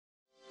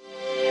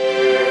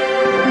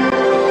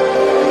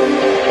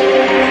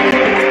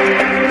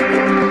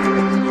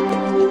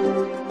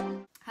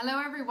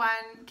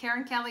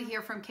Karen Kelly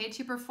here from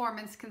K2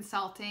 Performance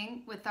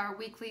Consulting with our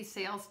weekly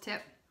sales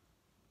tip.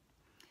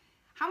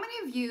 How many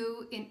of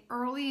you in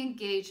early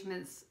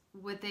engagements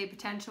with a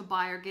potential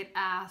buyer get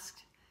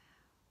asked,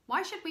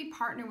 why should we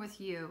partner with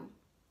you?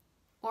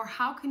 Or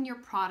how can your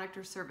product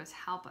or service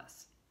help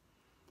us?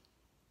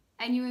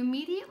 And you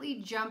immediately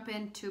jump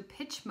into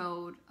pitch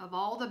mode of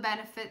all the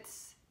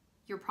benefits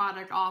your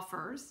product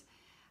offers,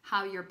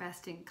 how you're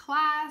best in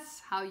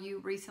class, how you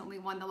recently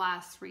won the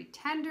last 3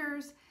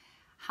 tenders,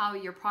 how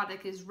your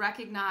product is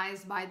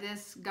recognized by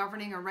this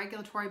governing or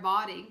regulatory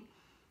body.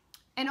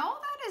 And all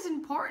that is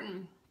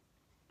important,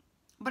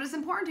 but it's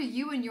important to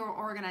you and your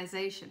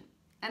organization.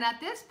 And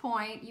at this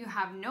point, you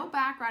have no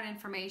background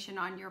information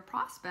on your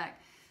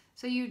prospect,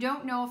 so you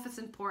don't know if it's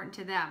important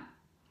to them.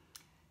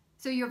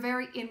 So you're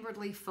very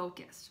inwardly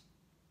focused.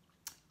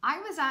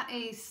 I was at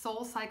a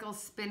SoulCycle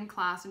spin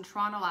class in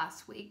Toronto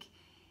last week,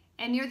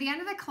 and near the end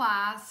of the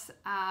class,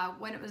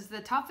 when it was the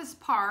toughest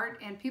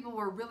part and people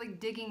were really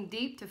digging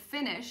deep to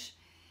finish,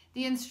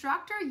 the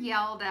instructor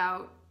yelled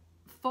out,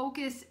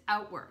 "Focus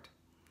outward."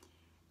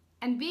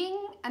 And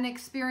being an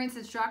experienced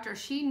instructor,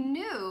 she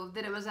knew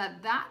that it was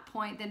at that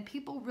point then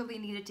people really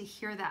needed to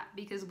hear that,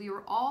 because we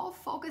were all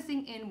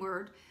focusing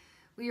inward.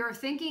 We were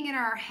thinking in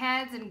our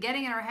heads and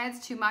getting in our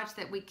heads too much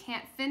that we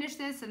can't finish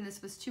this and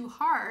this was too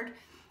hard.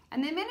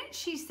 And the minute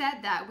she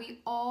said that,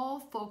 we all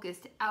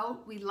focused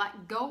out. We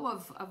let go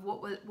of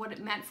what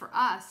it meant for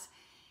us.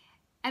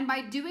 And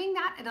by doing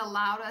that, it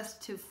allowed us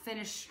to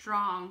finish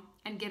strong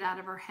and get out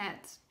of our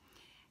heads.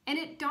 And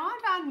it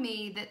dawned on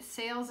me that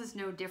sales is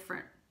no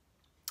different,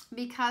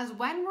 because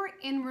when we're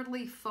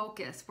inwardly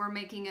focused, we're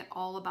making it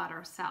all about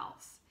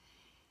ourselves.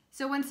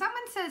 So when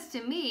someone says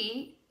to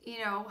me,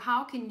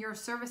 how can your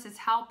services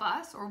help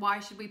us, or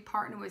why should we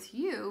partner with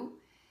you?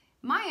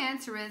 My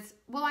answer is,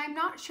 well, I'm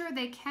not sure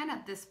they can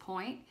at this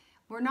point.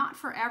 We're not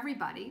for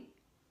everybody,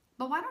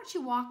 but why don't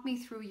you walk me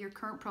through your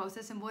current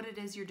process and what it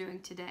is you're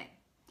doing today?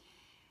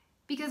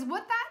 Because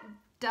what that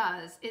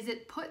does is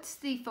it puts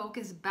the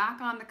focus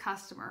back on the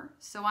customer.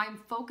 So I'm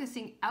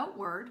focusing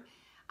outward.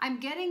 I'm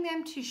getting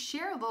them to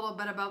share a little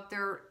bit about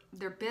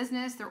their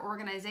business, their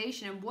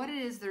organization, and what it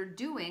is they're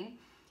doing.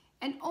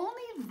 And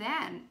only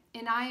then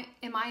am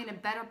I in a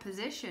better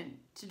position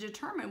to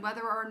determine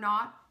whether or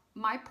not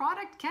my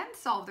product can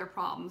solve their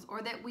problems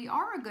or that we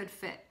are a good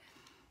fit.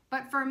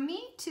 But for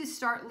me to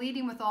start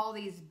leading with all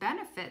these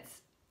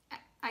benefits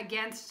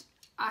against,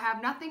 I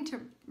have nothing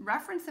to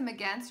reference them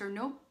against or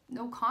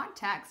no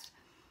context,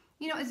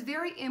 it's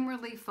very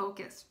inwardly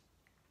focused.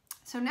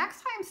 So next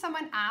time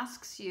someone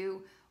asks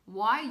you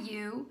why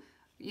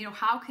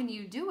how can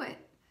you do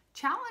it,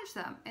 challenge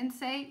them and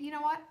say, you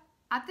know what?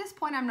 At this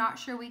point, I'm not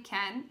sure we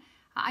can.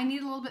 I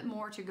need a little bit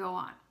more to go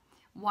on.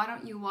 Why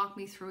don't you walk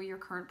me through your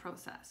current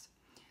process?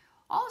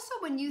 Also,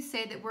 when you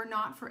say that we're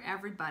not for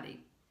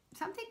everybody,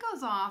 something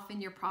goes off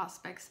in your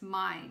prospect's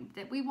mind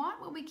that we want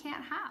what we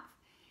can't have.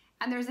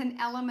 And there's an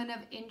element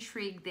of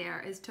intrigue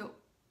there as to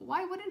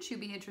why wouldn't you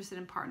be interested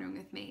in partnering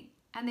with me?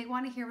 And they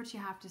want to hear what you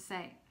have to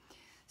say.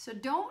 So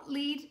don't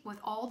lead with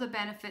all the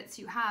benefits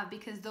you have,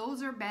 because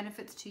those are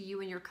benefits to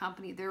you and your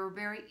company. They're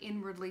very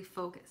inwardly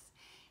focused.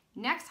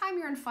 Next time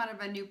you're in front of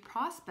a new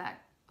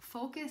prospect,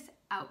 focus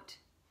out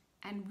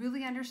and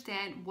really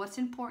understand what's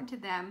important to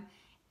them.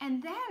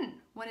 And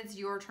then when it's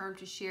your turn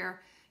to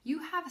share, you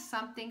have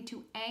something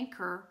to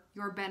anchor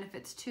your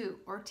benefits to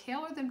or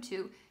tailor them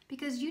to,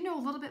 because you know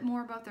a little bit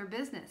more about their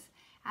business.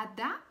 At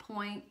that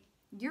point,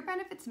 your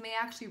benefits may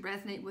actually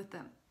resonate with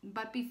them.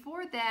 But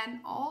before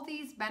then, all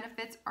these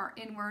benefits are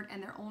inward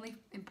and they're only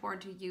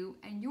important to you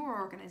and your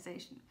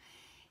organization.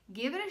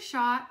 Give it a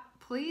shot.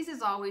 Please,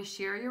 as always,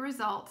 share your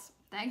results.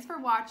 Thanks for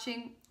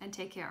watching and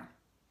take care.